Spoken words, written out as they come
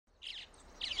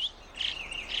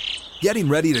Getting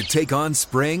ready to take on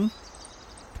spring?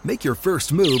 Make your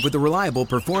first move with the reliable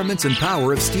performance and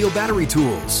power of Steel battery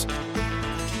tools.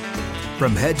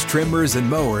 From hedge trimmers and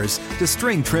mowers to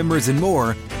string trimmers and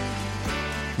more,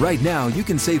 right now you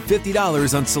can save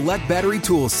 $50 on select battery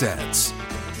tool sets.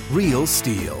 Real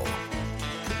Steel.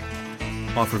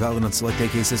 Offer valid on select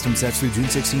AK system sets through June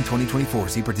 16, 2024.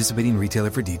 See participating retailer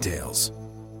for details.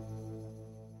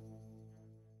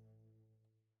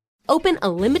 Open a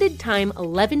limited-time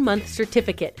 11-month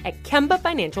certificate at Kemba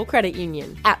Financial Credit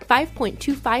Union. At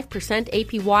 5.25%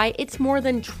 APY, it's more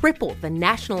than triple the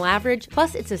national average,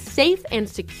 plus it's a safe and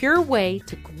secure way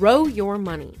to grow your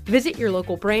money. Visit your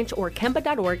local branch or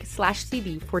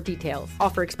kemba.org/CD for details.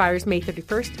 Offer expires May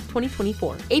 31st,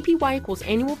 2024. APY equals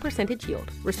annual percentage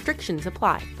yield. Restrictions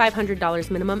apply.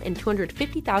 $500 minimum and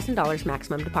 $250,000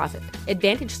 maximum deposit.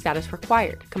 Advantage status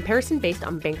required. Comparison based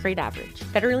on bank rate average.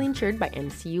 Federally insured by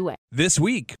NCUA. This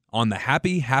week on the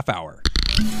Happy Half Hour.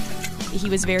 He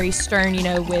was very stern,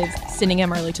 with sending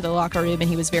him early to the locker room, and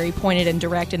he was very pointed and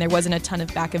direct, and there wasn't a ton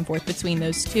of back and forth between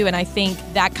those two. And I think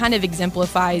that kind of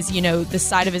exemplifies, the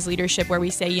side of his leadership where we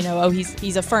say,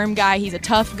 he's a firm guy, he's a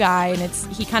tough guy, and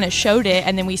he kind of showed it,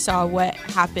 and then we saw what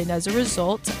happened as a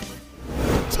result.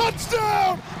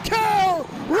 Touchdown,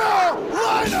 Carolina!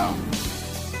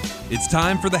 It's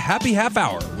time for the Happy Half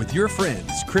Hour with your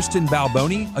friends, Kristen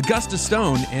Balboni, Augusta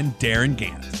Stone, and Darren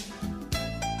Gant.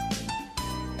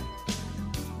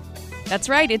 That's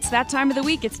right. It's that time of the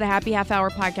week. It's the Happy Half Hour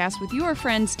podcast with your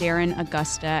friends, Darren,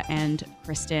 Augusta, and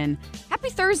Kristen. Happy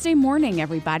Thursday morning,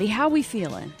 everybody. How we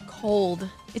feeling? Cold.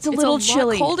 It's a little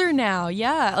chilly. Lot colder now,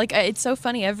 yeah. It's so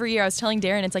funny. Every year I was telling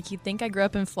Darren, it's like, you'd think I grew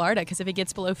up in Florida because if it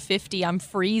gets below 50, I'm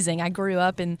freezing. I grew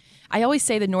up in, I always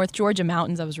say the North Georgia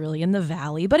mountains. I was really in the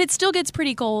valley, but it still gets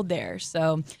pretty cold there.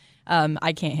 So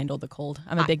I can't handle the cold.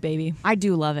 I'm a big baby. I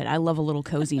do love it. I love a little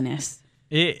coziness.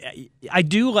 I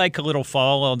do like a little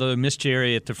fall, although Miss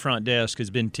Jerry at the front desk has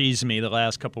been teasing me the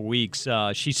last couple of weeks.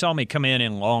 She saw me come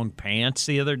in long pants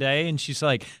the other day, and she's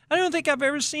like, I don't think I've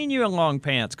ever seen you in long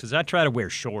pants, because I try to wear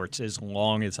shorts as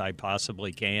long as I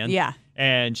possibly can. Yeah.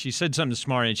 And she said something this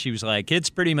morning, and she was like, it's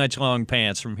pretty much long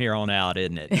pants from here on out,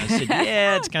 isn't it? And I said,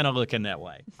 yeah, it's kind of looking that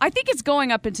way. I think it's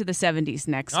going up into the 70s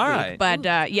next week. Right. But,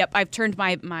 I've turned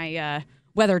my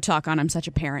weather talk on. I'm such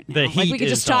a parent now. The heat we could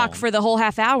just is talk on. for the whole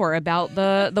half hour about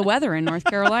the weather in North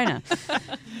Carolina.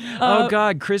 Oh,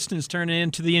 God, Kristen's turning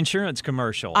into the insurance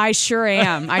commercial. I sure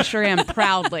am.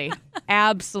 Proudly.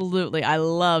 Absolutely. I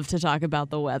love to talk about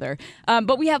the weather.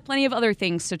 But we have plenty of other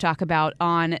things to talk about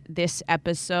on this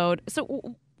episode.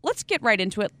 So let's get right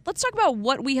into it. Let's talk about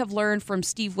what we have learned from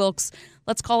Steve Wilks.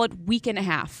 Let's call it week and a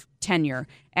half tenure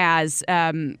as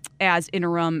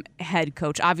interim head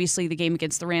coach. Obviously, the game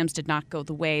against the Rams did not go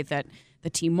the way that the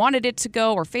team wanted it to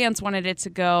go or fans wanted it to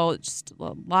go. Just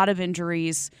a lot of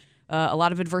injuries, a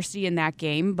lot of adversity in that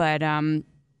game. But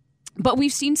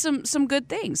we've seen some good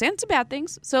things and some bad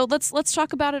things. So let's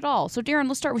talk about it all. So Darren,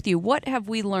 let's start with you. What have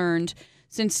we learned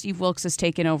since Steve Wilks has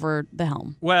taken over the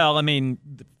helm? Well,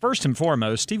 first and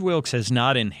foremost, Steve Wilks has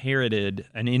not inherited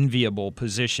an enviable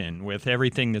position with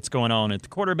everything that's going on at the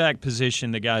quarterback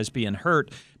position, the guys being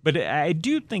hurt. But I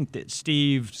do think that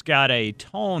Steve's got a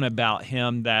tone about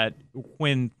him that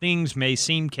when things may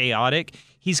seem chaotic,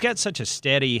 he's got such a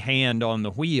steady hand on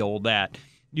the wheel that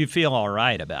you feel all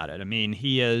right about it.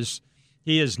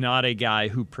 He is not a guy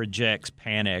who projects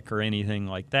panic or anything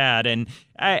like that. And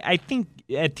I think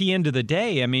at the end of the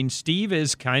day, Steve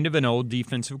is kind of an old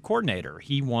defensive coordinator.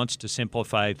 He wants to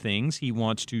simplify things. He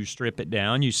wants to strip it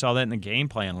down. You saw that in the game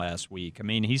plan last week.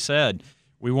 He said,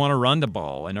 we want to run the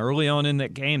ball. And early on in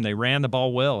that game, they ran the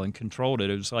ball well and controlled it.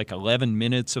 It was like 11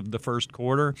 minutes of the first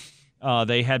quarter.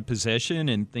 They had possession,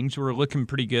 and things were looking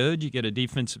pretty good. You get a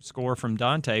defensive score from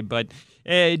Dante. But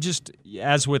just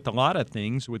as with a lot of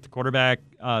things, with the quarterback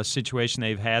situation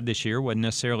they've had this year, wasn't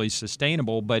necessarily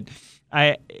sustainable. But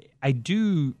I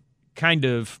do kind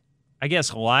of,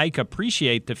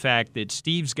 appreciate the fact that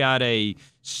Steve's got a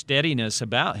steadiness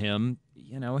about him.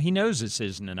 He knows this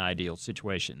isn't an ideal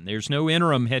situation. There's no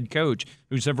interim head coach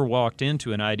who's ever walked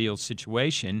into an ideal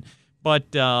situation.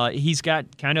 But he's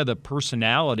got kind of the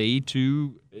personality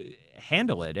to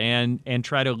handle it and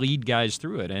try to lead guys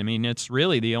through it. It's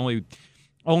really the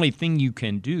only thing you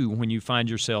can do when you find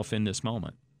yourself in this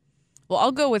moment. Well,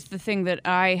 I'll go with the thing that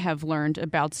I have learned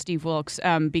about Steve Wilks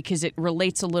because it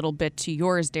relates a little bit to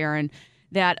yours, Darren,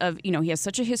 that he has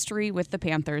such a history with the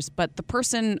Panthers, but the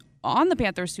person on the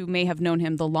Panthers who may have known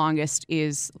him the longest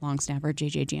is long snapper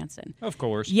J.J. Jansen. Of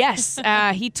course. Yes.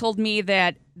 He told me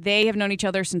that they have known each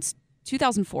other since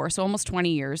 2004, so almost 20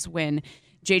 years, when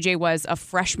JJ was a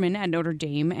freshman at Notre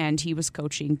Dame, and he was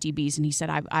coaching DBs, and he said,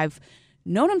 I've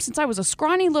known him since I was a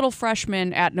scrawny little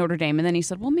freshman at Notre Dame. And then he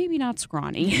said, well, maybe not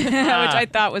scrawny, which I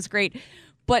thought was great.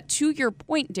 But to your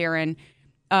point, Darren,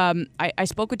 I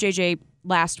spoke with JJ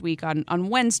last week on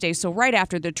Wednesday, so right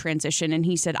after the transition, and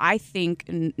he said, I think,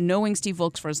 knowing Steve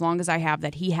Wilks for as long as I have,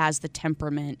 that he has the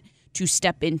temperament to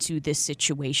step into this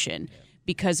situation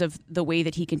because of the way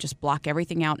that he can just block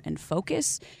everything out and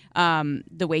focus,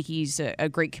 the way he's a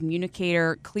great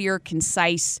communicator, clear,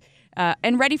 concise,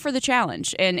 and ready for the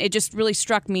challenge. And it just really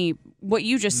struck me what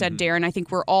you just said, Darren. I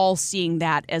think we're all seeing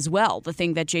that as well, the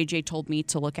thing that JJ told me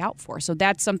to look out for. So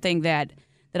that's something that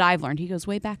I've learned. He goes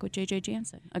way back with JJ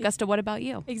Jansen. Augusta, what about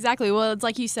you? Exactly. Well, it's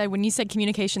like you said, when you said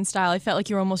communication style, I felt like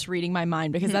you were almost reading my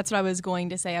mind, because that's what I was going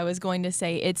to say. I was going to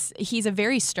say he's a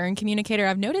very stern communicator.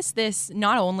 I've noticed this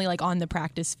not only like on the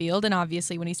practice field and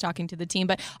obviously when he's talking to the team,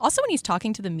 but also when he's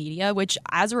talking to the media, which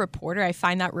as a reporter, I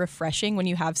find that refreshing when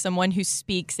you have someone who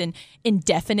speaks in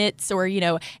indefinites or,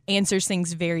 answers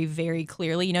things very, very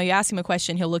clearly. You ask him a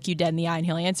question, he'll look you dead in the eye and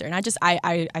he'll answer. And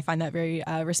I find that very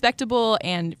respectable.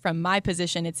 And from my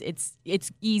position, it's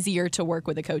easier to work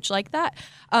with a coach like that.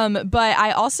 But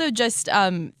I also just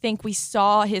think we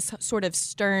saw his sort of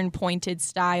stern, pointed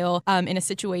style in a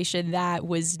situation that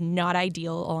was not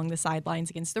ideal along the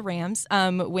sidelines against the Rams,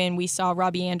 when we saw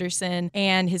Robbie Anderson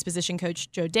and his position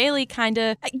coach Joe Daly kind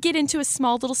of get into a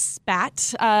small little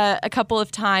spat a couple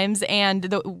of times.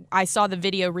 And I saw the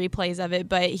video replays of it,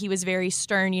 but he was very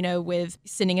stern, with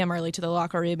sending him early to the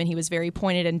locker room, and he was very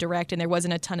pointed and direct, and there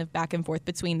wasn't a ton of back and forth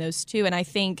between those two. And I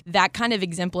think that kind of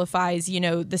exemplifies,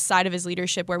 the side of his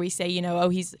leadership where we say,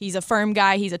 he's a firm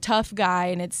guy, he's a tough guy,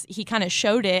 and he kind of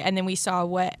showed it, and then we saw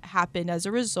what happened as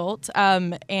a result.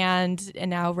 And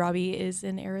now Robbie is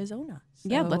in Arizona. So,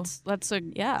 yeah, that's a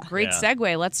great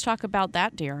segue. Let's talk about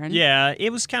that, Darren. Yeah,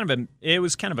 it was kind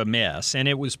of a mess, and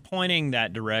it was pointing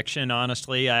that direction.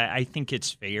 Honestly, I think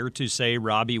it's fair to say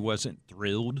Robbie wasn't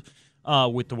thrilled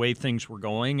with the way things were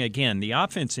going. Again, the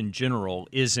offense in general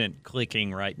isn't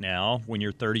clicking right now when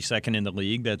you're 32nd in the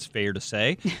league. That's fair to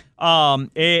say.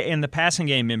 And the passing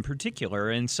game in particular.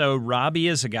 And so Robbie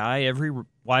is a guy, every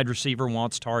wide receiver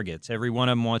wants targets. Every one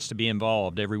of them wants to be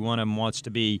involved. Every one of them wants to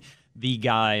be the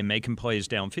guy making plays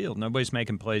downfield. Nobody's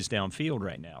making plays downfield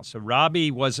right now. So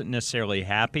Robbie wasn't necessarily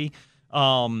happy.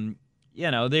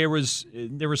 There was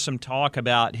some talk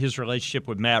about his relationship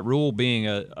with Matt Rule being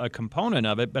a component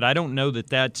of it, but I don't know that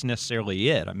that's necessarily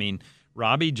it. I mean,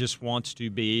 Robbie just wants to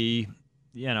be,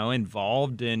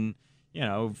 involved and,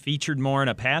 featured more in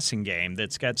a passing game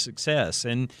that's got success.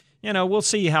 And, we'll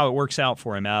see how it works out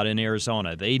for him out in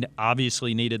Arizona. They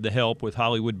obviously needed the help with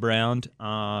Hollywood Brown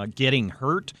getting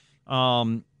hurt.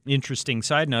 Interesting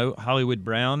side note, Hollywood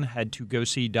Brown had to go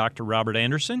see Dr. Robert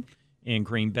Anderson in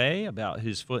Green Bay about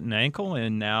his foot and ankle,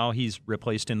 and now he's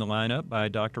replaced in the lineup by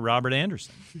Dr. Robert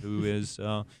Anderson, who is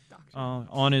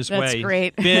on his That's way.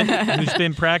 Great. Who's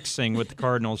been practicing with the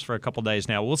Cardinals for a couple days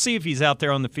now. We'll see if he's out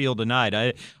there on the field tonight.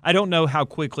 I don't know how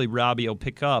quickly Robbie will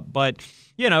pick up, but,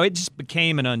 it just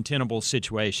became an untenable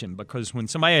situation because when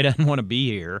somebody doesn't want to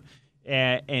be here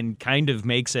and kind of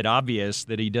makes it obvious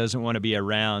that he doesn't want to be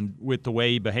around with the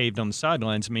way he behaved on the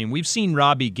sidelines. I mean, we've seen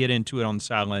Robbie get into it on the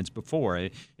sidelines before.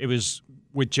 It was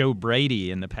with Joe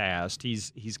Brady in the past.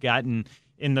 He's gotten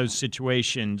in those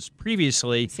situations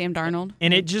previously. Sam Darnold.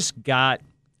 And it just got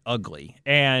ugly.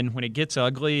 And when it gets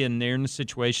ugly and they're in the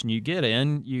situation you get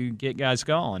in, you get guys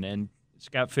gone. And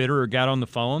Scott Fitterer got on the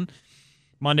phone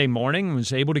Monday morning and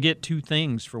was able to get two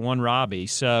things for one Robbie.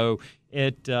 So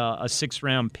a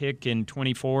 6th-round pick in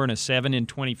 24 and a 7 in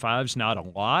 25 is not a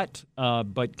lot,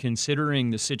 but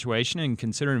considering the situation and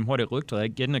considering what it looked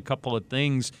like, getting a couple of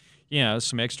things,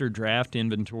 some extra draft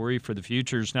inventory for the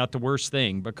future is not the worst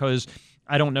thing because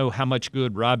I don't know how much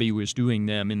good Robbie was doing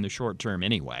them in the short term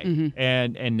anyway. Mm-hmm.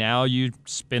 And now you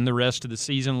spend the rest of the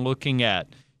season looking at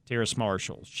Terrace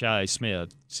Marshall, Shi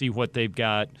Smith, see what they've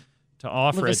got to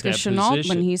offer at that Chenault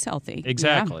position. When he's healthy.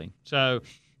 Exactly. Yeah. So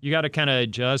you got to kind of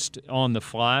adjust on the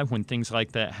fly when things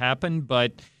like that happen,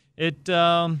 but it's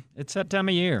that time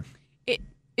of year.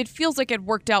 It feels like it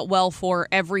worked out well for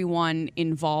everyone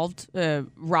involved,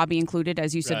 Robbie included.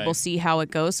 As you said, Right. We'll see how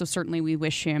it goes. So certainly we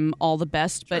wish him all the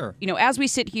best. Sure. But, as we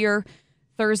sit here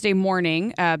Thursday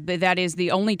morning, that is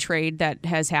the only trade that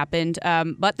has happened.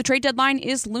 But the trade deadline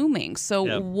is looming. So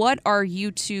Yep. What are you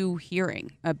two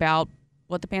hearing about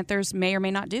what the Panthers may or may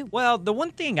not do? Well, the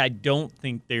one thing I don't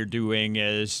think they're doing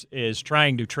is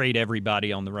trying to trade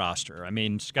everybody on the roster. I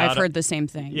mean, Scott. I've heard the same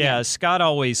thing. Yeah, Scott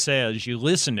always says you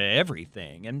listen to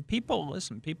everything, and people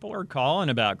are calling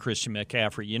about Christian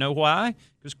McCaffrey. You know why?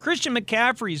 Because Christian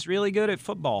McCaffrey's really good at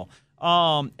football.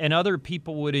 and other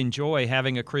people would enjoy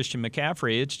having a Christian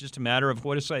McCaffrey. It's just a matter of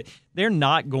what it's like. They're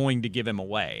not going to give him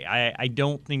away. I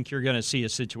don't think you're going to see a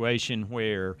situation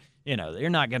where, they're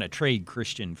not going to trade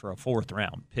Christian for a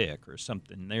 4th-round pick or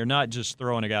something. They're not just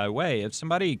throwing a guy away. If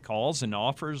somebody calls and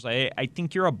offers, I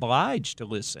think you're obliged to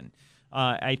listen.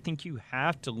 I think you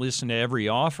have to listen to every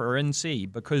offer and see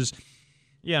because,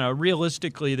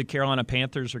 realistically, the Carolina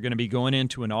Panthers are going to be going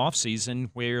into an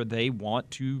offseason where they want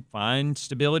to find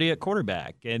stability at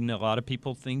quarterback. And a lot of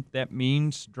people think that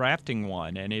means drafting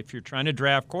one. And if you're trying to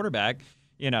draft quarterback,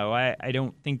 I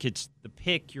don't think it's the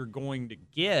pick you're going to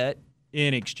get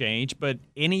in exchange, but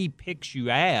any picks you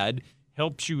add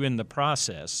helps you in the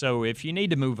process. So if you need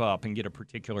to move up and get a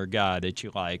particular guy that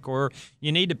you like, or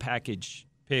you need to package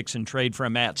picks and trade for a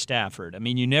Matt Stafford. I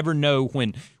mean, you never know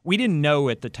when – we didn't know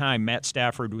at the time Matt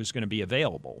Stafford was going to be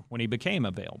available when he became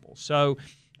available. So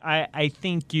I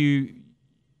think you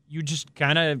just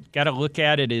kind of got to look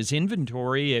at it as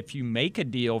inventory if you make a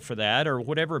deal for that or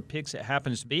whatever picks it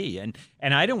happens to be. And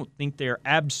I don't think they're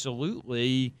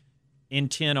absolutely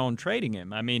intent on trading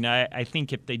him. I mean, I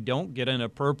think if they don't get an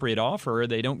appropriate offer or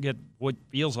they don't get what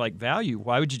feels like value,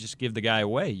 why would you just give the guy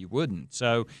away? You wouldn't.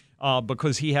 So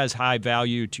because he has high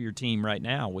value to your team right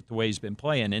now with the way he's been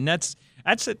playing. And that's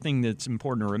the thing that's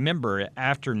important to remember.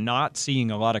 After not seeing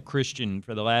a lot of Christian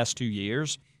for the last 2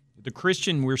 years, the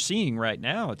Christian we're seeing right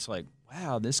now, it's like,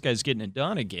 wow, this guy's getting it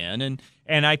done again.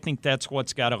 And I think that's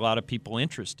what's got a lot of people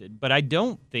interested. But I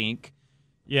don't think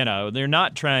they're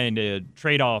not trying to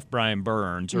trade off Brian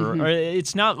Burns, or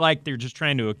it's not like they're just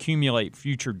trying to accumulate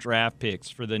future draft picks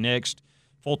for the next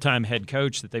full-time head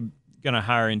coach that they're going to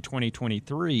hire in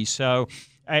 2023. So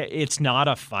it's not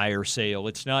a fire sale.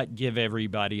 It's not give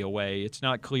everybody away. It's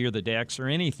not clear the decks or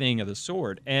anything of the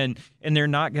sort. And they're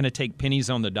not going to take pennies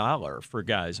on the dollar for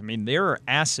guys. I mean, there are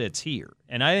assets here,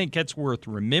 and I think that's worth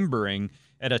remembering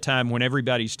at a time when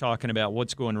everybody's talking about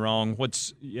what's going wrong,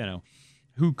 what's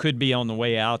who could be on the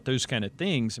way out, those kind of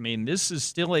things. I mean, this is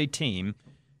still a team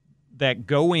that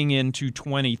going into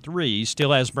 23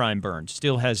 still has Brian Burns,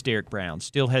 still has Derek Brown,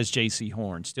 still has J.C.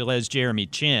 Horn, still has Jeremy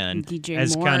Chin DJ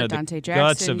as Moore, kind of Dante the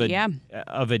Jackson, guts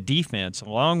of a defense,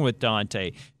 along with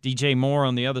Dante, DJ Moore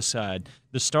on the other side.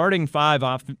 The starting 5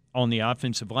 on the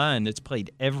offensive line that's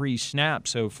played every snap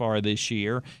so far this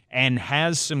year and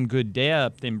has some good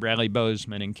depth in Bradley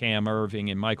Bozeman and Cam Irving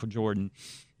and Michael Jordan,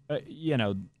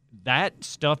 that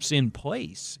stuff's in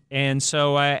place. And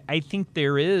so I think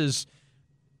there is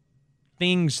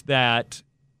things that,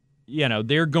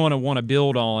 they're going to want to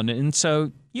build on. And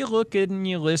so you look at and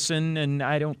you listen, and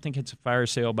I don't think it's a fire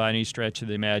sale by any stretch of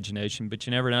the imagination, but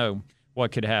you never know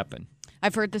what could happen.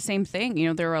 I've heard the same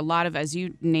thing. There are a lot of, as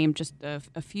you named, just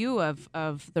a few of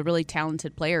the really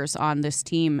talented players on this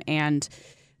team, and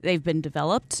they've been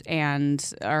developed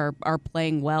and are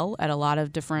playing well at a lot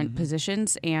of different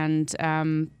positions. And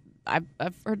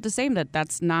I've heard the same,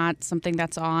 that's not something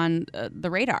that's on the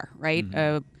radar,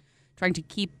 right? Trying to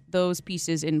keep those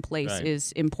pieces in place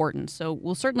is important. So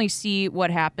we'll certainly see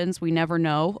what happens. We never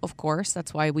know, of course.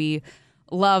 That's why we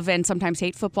love and sometimes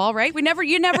hate football, right?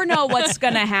 You never know what's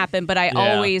going to happen, but I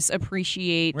always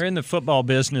appreciate. We're in the football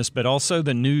business, but also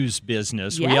the news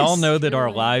business. Yes. We all know that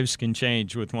our lives can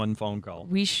change with one phone call.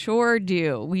 We sure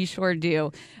do. But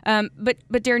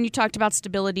Darren, you talked about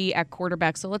stability at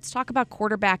quarterback. So let's talk about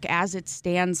quarterback as it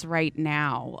stands right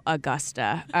now,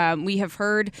 Augusta. We have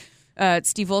heard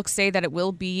Steve Wilks say that it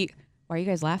will be. Why are you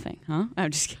guys laughing? Huh? I'm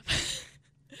just kidding.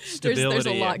 There's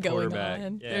a lot going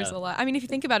on. Yeah. There's a lot. I mean, if you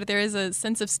think about it, there is a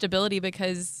sense of stability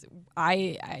because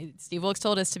Steve Wilks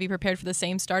told us to be prepared for the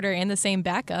same starter and the same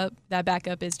backup. That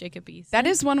backup is Jacob Eason. That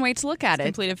is one way to look at it.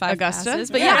 Completed 5 Augusta.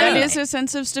 passes. But it is a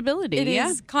sense of stability. It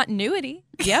is continuity.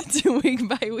 Yep. Week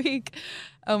by week.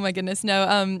 Oh my goodness,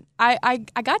 no. I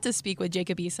got to speak with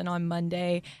Jacob Eason on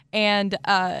Monday, and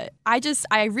I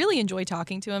really enjoy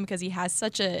talking to him because he has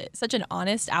such an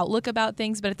honest outlook about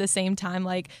things, but at the same time,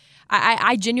 like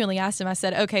I genuinely asked him. I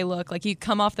said, okay, look, like you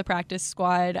come off the practice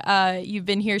squad. You've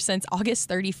been here since August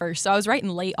 31st, so I was right in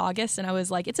late August, and I was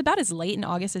like, it's about as late in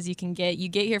August as you can get. You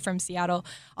get here from Seattle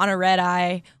on a red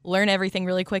eye, learn everything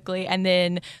really quickly, and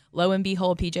then lo and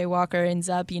behold, PJ Walker ends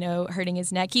up, hurting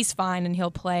his neck. He's fine, and he'll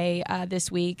play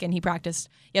this week, and he practiced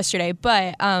yesterday.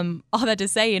 But all that to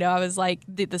say, I was like,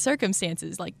 the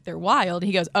circumstances, like, they're wild.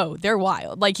 He goes, oh, they're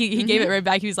wild. Like, he gave it right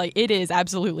back. He was like, it is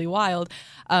absolutely wild,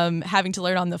 having to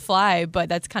learn on the fly. But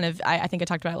that's kind of, I think I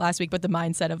talked about it last week, but the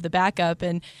mindset of the backup.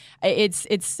 And it's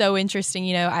so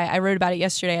interesting. I wrote about it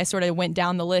yesterday. I sort of went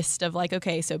down the list of like,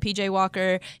 okay, so PJ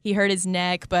Walker, he hurt his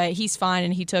neck, but he's fine,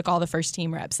 and he took all the first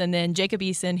team reps. And then Jacob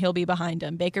Eason, he'll be behind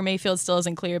him. Baker Mayfield still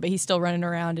isn't clear, but he's still running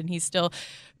around, and he's still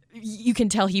you can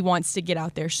tell he wants to get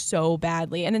out there so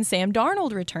badly. And then Sam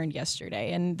Darnold returned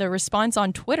yesterday, and the response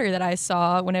on Twitter that I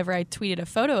saw whenever I tweeted a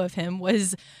photo of him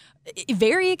was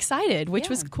very excited, which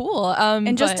was cool.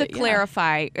 And just to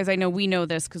clarify, as I know we know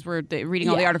this because we're reading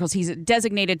all the articles, he's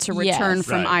designated to return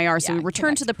from IR, so he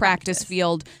returned to the practice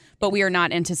field, but we are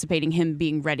not anticipating him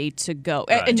being ready to go.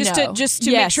 Right. And just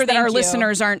to make sure that our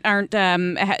listeners aren't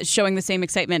showing the same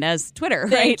excitement as Twitter,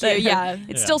 right?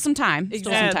 It's still some time.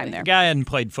 Still some time there. The guy hadn't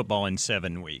played football in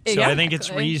 7 weeks, so I think it's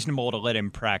reasonable to let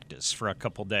him practice for a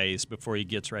couple days before he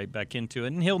gets right back into it,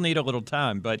 and he'll need a little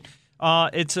time, but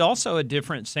it's also a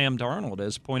different Sam Darnold,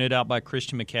 as pointed out by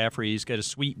Christian McCaffrey. He's got a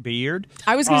sweet beard.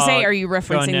 I was going to say, are you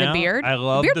referencing the beard? I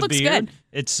love the beard. Looks good.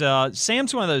 It's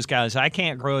Sam's one of those guys. I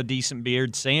can't grow a decent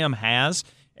beard. Sam has,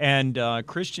 and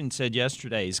Christian said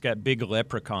yesterday he's got big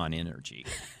leprechaun energy.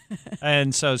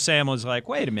 And so Sam was like,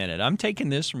 wait a minute, I'm taking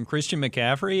this from Christian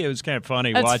McCaffrey? It was kind of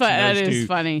funny watching those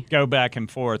two go back and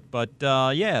forth. But,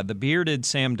 the bearded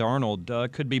Sam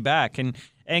Darnold could be back.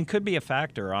 And could be a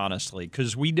factor, honestly,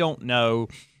 because we don't know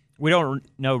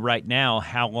right now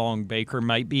how long Baker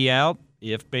might be out,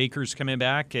 if Baker's coming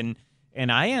back. And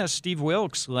I asked Steve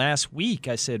Wilks last week,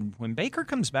 I said, when Baker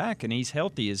comes back and he's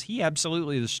healthy, is he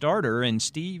absolutely the starter? And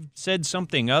Steve said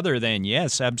something other than,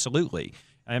 yes, absolutely.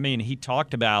 I mean, he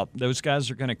talked about those guys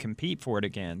are going to compete for it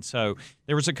again. So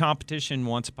there was a competition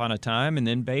once upon a time, and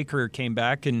then Baker came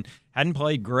back and hadn't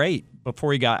played great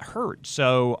before he got hurt.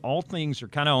 So all things are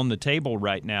kind of on the table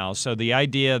right now. So the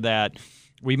idea that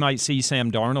we might see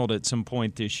Sam Darnold at some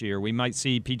point this year, we might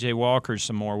see P.J. Walker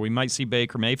some more, we might see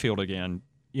Baker Mayfield again.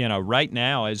 Right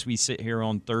now as we sit here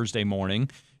on Thursday morning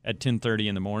at 10:30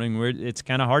 in the morning, it's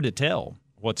kind of hard to tell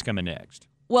what's coming next.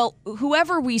 Well,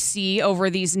 whoever we see over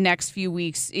these next few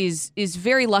weeks is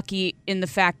very lucky in the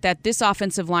fact that this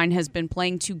offensive line has been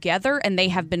playing together and they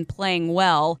have been playing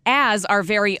well, as our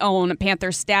very own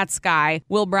Panthers stats guy,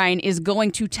 Will Bryan, is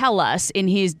going to tell us in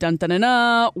his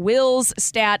Will's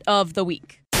Stat of the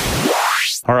Week.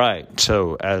 All right,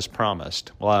 so as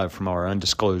promised, live from our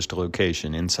undisclosed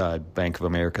location inside Bank of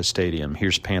America Stadium,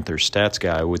 here's Panthers stats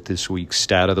guy with this week's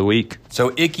Stat of the Week. So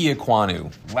Ike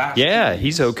Ekwonu.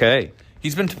 He's okay.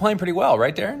 He's been playing pretty well,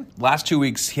 right, Darren? Last 2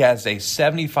 weeks, he has a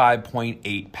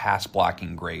 75.8 pass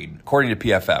blocking grade, according to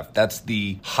PFF. That's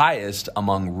the highest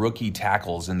among rookie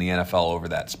tackles in the NFL over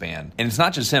that span. And it's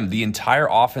not just him. The entire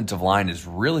offensive line has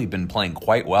really been playing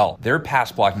quite well. Their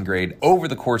pass blocking grade over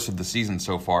the course of the season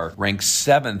so far ranks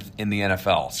 7th in the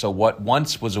NFL. So what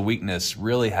once was a weakness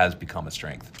really has become a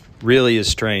strength. Really is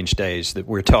strange days that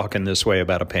we're talking this way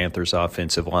about a Panthers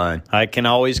offensive line. I can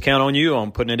always count on you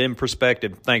on putting it in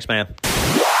perspective. Thanks, man.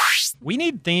 We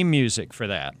need theme music for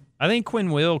that. I think when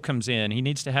Will comes in, he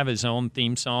needs to have his own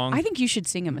theme song. I think you should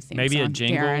sing him a theme song, maybe a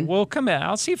jingle. Darren. Well, come in.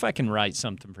 I'll see if I can write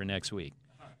something for next week.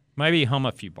 Maybe hum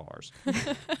a few bars.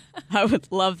 I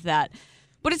would love that.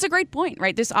 But it's a great point,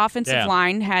 right? This offensive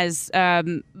line has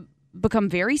become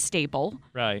very stable,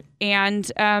 right,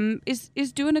 and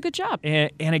is doing a good job.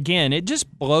 And again, it just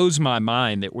blows my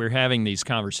mind that we're having these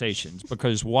conversations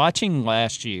because watching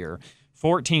last year,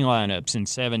 14 lineups in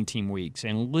 17 weeks,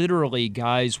 and literally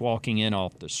guys walking in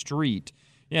off the street.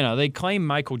 They claim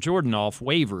Michael Jordan off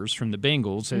waivers from the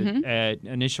Bengals at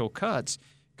initial cuts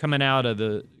coming out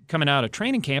of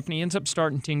training camp, and he ends up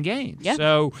starting 10 games. Yeah.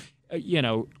 So.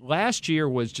 Last year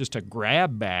was just a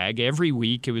grab bag. Every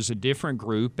week it was a different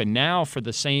group, and now for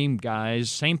the same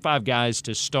 5 guys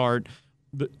to start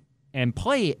and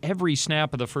play every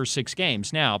snap of the first 6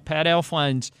 games. Now, Pat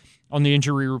Elflein's on the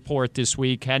injury report this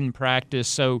week, hadn't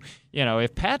practiced. So,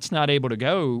 if Pat's not able to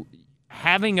go,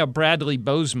 having a Bradley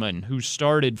Bozeman who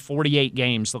started 48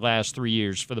 games the last 3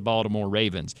 years for the Baltimore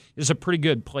Ravens is a pretty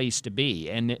good place to be.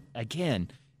 And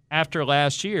again, after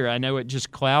last year, I know it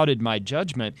just clouded my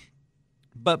judgment.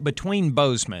 But between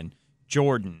Bozeman,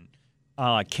 Jordan,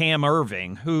 Cam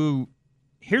Irving, who,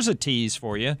 here's a tease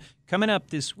for you, coming up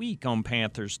this week on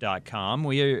Panthers.com,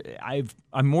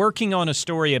 I'm working on a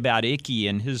story about Icky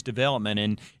and his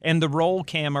development and the role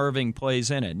Cam Irving plays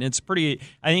in it. And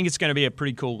I think it's going to be a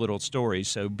pretty cool little story.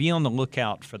 So be on the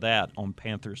lookout for that on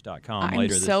Panthers.com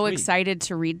later this week. I'm so excited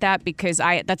to read that because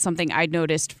that's something I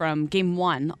noticed from game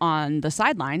 1 on the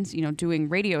sidelines, doing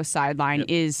radio sideline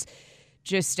is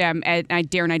just,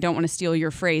 Darren, I don't want to steal your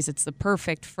phrase. It's the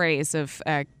perfect phrase of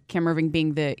Cam Irving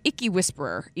being the icky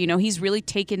whisperer. He's really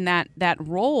taken that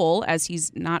role as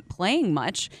he's not playing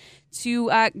much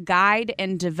to guide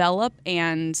and develop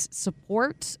and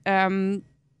support Ike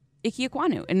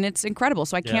Ekwonu. And it's incredible.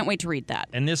 So I can't wait to read that.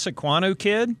 And this Ekwonu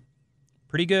kid,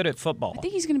 pretty good at football. I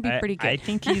think he's going to be pretty good. I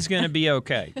think he's going to be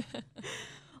okay.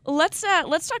 Let's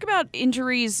talk about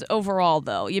injuries overall,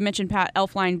 though. You mentioned Pat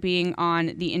Elflein being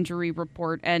on the injury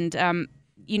report, and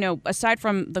aside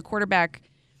from the quarterback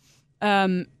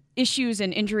issues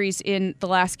and injuries in the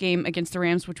last game against the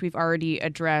Rams, which we've already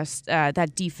addressed,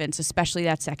 that defense, especially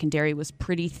that secondary, was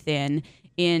pretty thin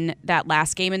in that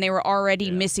last game, and they were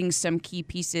already missing some key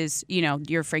pieces.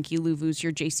 Your Frankie Louvu's,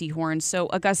 your J.C. Horn. So,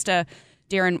 Augusta,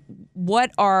 Darren,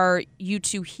 what are you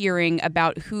two hearing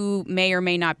about who may or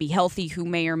may not be healthy, who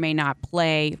may or may not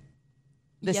play,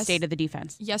 the state of the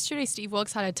defense? Yesterday, Steve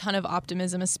Wilks had a ton of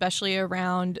optimism, especially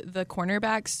around the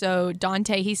cornerbacks. So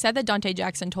he said that Dante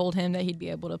Jackson told him that he'd be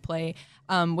able to play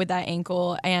with that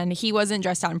ankle, and he wasn't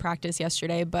dressed out in practice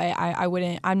yesterday. But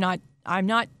I'm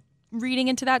not reading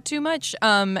into that too much.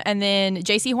 And then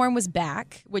J.C. Horn was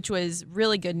back, which was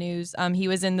really good news. He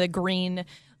was in the green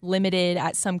limited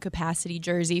at some capacity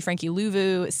jersey. Frankie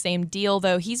Louvu, same deal,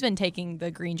 though. He's been taking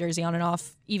the green jersey on and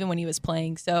off even when he was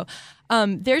playing. So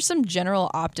there's some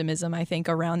general optimism, I think,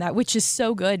 around that, which is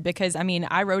so good because,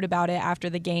 I wrote about it after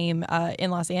the game in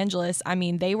Los Angeles.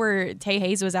 Tay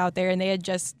Hayes was out there and he had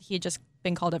just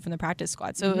been called up from the practice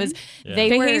squad. So it was Tay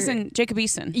Hayes and Jacob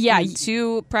Eason. Yeah.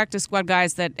 Two practice squad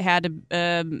guys that had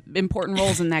important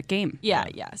roles in that game. Yeah.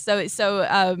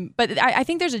 But I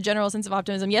think there's a general sense of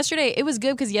optimism. Yesterday, it was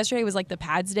good because yesterday was like the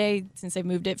pads day since they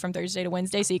moved it from Thursday to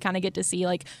Wednesday. So you kind of get to see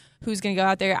like who's going to go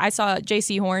out there. I saw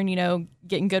J.C. Horn,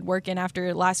 getting good work in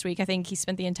after last week. I think he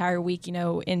spent the entire week,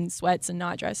 in sweats and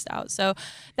not dressed out. So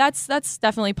that's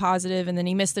definitely positive. And then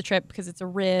he missed the trip because it's a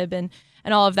rib and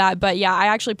all of that. But yeah, I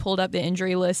actually pulled up the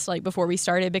injury list like before we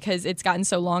started because it's gotten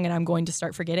so long and I'm going to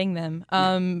start forgetting them.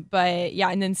 But yeah,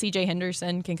 and then CJ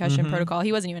Henderson, concussion protocol.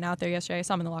 He wasn't even out there yesterday. I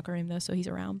saw him in the locker room though, so he's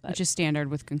around. Which is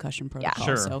standard with concussion protocol.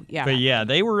 Sure. So, yeah. But yeah,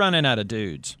 they were running out of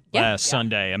dudes last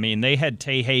Sunday. They had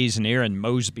Tay Hayes and Aaron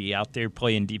Mosby out there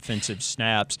playing defensive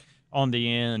snaps on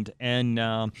the end. And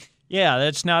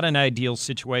that's not an ideal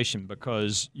situation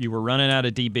because you were running out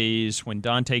of DBs. When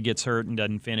Dante gets hurt and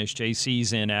doesn't finish,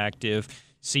 JC's inactive.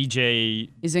 CJ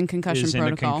is in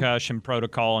the concussion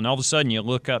protocol. And all of a sudden you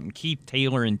look up and Keith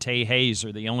Taylor and Tay Hayes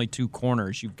are the only two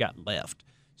corners you've got left.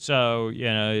 So,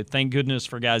 thank goodness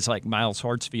for guys like Miles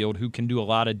Hartsfield who can do a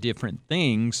lot of different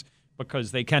things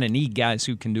because they kind of need guys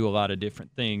who can do a lot of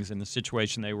different things in the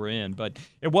situation they were in. But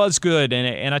it was good,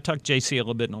 and I talked to JC a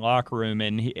little bit in the locker room,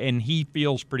 and he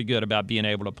feels pretty good about being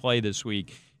able to play this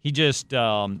week. He just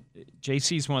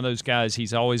JC's one of those guys,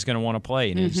 he's always going to want to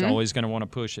play, and he's always going to want to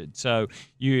push it. So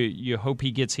you hope he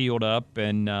gets healed up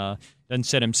and doesn't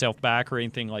set himself back or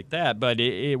anything like that. But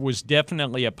it was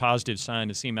definitely a positive sign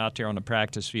to see him out there on the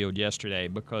practice field yesterday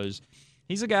because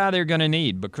he's a guy they're going to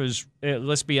need because,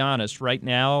 let's be honest, right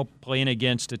now, playing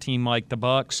against a team like the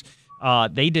Bucs,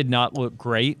 they did not look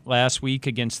great last week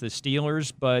against the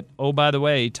Steelers. But, oh, by the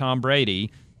way, Tom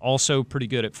Brady, also pretty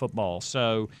good at football.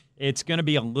 So it's going to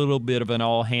be a little bit of an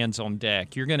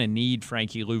all-hands-on-deck. You're going to need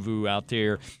Frankie Louvu out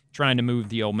there trying to move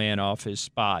the old man off his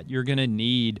spot. You're going to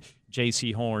need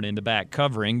J.C. Horn in the back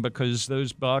covering because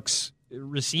those Bucs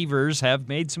receivers have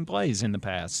made some plays in the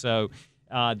past. So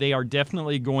they are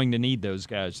definitely going to need those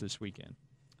guys this weekend.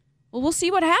 Well, we'll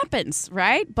see what happens,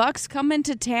 right? Bucs come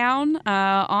into town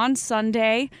on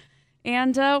Sunday,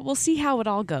 and we'll see how it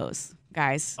all goes,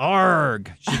 guys.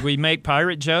 Arg! Should we make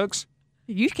pirate jokes?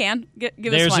 You can.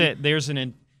 Give us one.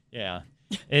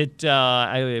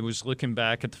 I was looking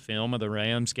back at the film of the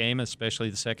Rams game, especially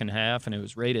the second half, and it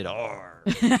was rated R.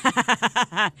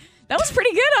 That was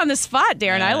pretty good on the spot,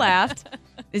 Darren. I laughed.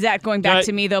 Is that going back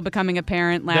to me, though, becoming a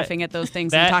parent, laughing at those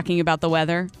things and talking about the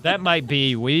weather? That might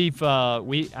be.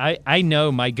 I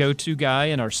know my go-to guy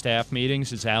in our staff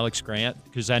meetings is Alex Grant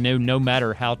because I know no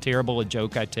matter how terrible a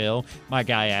joke I tell, my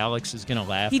guy Alex is going to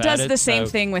laugh at it. He does the same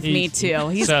thing with me, too.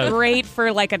 He's great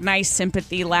for, like, a nice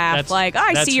sympathy laugh.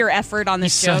 I see your effort on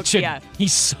this joke.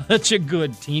 He's such a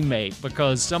good teammate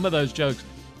because some of those jokes,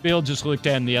 Bill just looked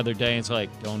at him the other day and it's like,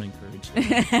 don't encourage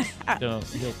him.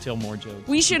 He'll tell more jokes.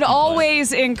 We should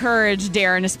always encourage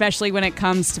Darren, especially when it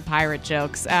comes to pirate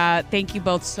jokes. Thank you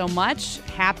both so much.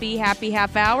 Happy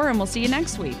half hour, and we'll see you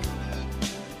next week.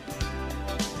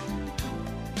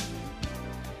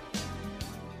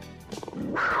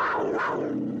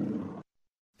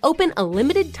 Open a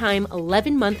limited-time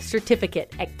 11-month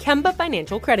certificate at Kemba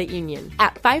Financial Credit Union.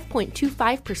 At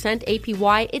 5.25%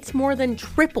 APY, it's more than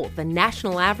triple the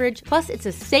national average, plus it's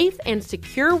a safe and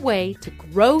secure way to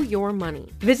grow your money.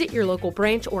 Visit your local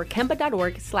branch or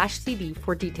kemba.org/cb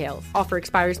for details. Offer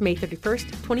expires May 31st,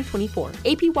 2024.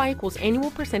 APY equals annual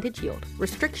percentage yield.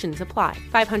 Restrictions apply.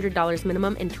 $500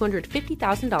 minimum and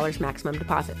 $250,000 maximum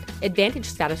deposit. Advantage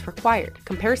status required.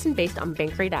 Comparison based on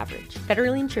bank rate average.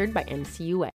 Federally insured by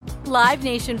NCUA. Live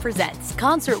Nation presents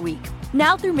Concert Week.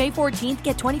 Now through May 14th,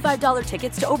 get $25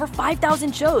 tickets to over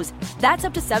 5,000 shows. That's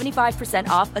up to 75%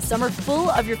 off a summer full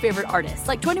of your favorite artists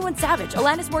like 21 Savage,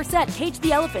 Alanis Morissette, Cage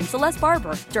the Elephant, Celeste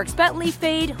Barber, Dierks Bentley,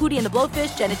 Fade, Hootie and the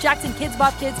Blowfish, Janet Jackson, Kidz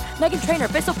Bop Kids, Meghan Trainor,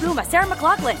 Peso Pluma, Sarah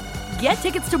McLachlan. Get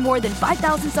tickets to more than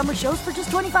 5,000 summer shows for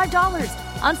just $25.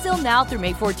 Until now through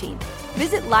May 14th.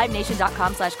 Visit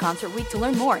LiveNation.com/Concert Week to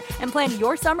learn more and plan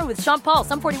your summer with Sean Paul,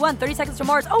 Sum 41, 30 Seconds to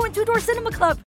Mars, and Two Door Cinema Club.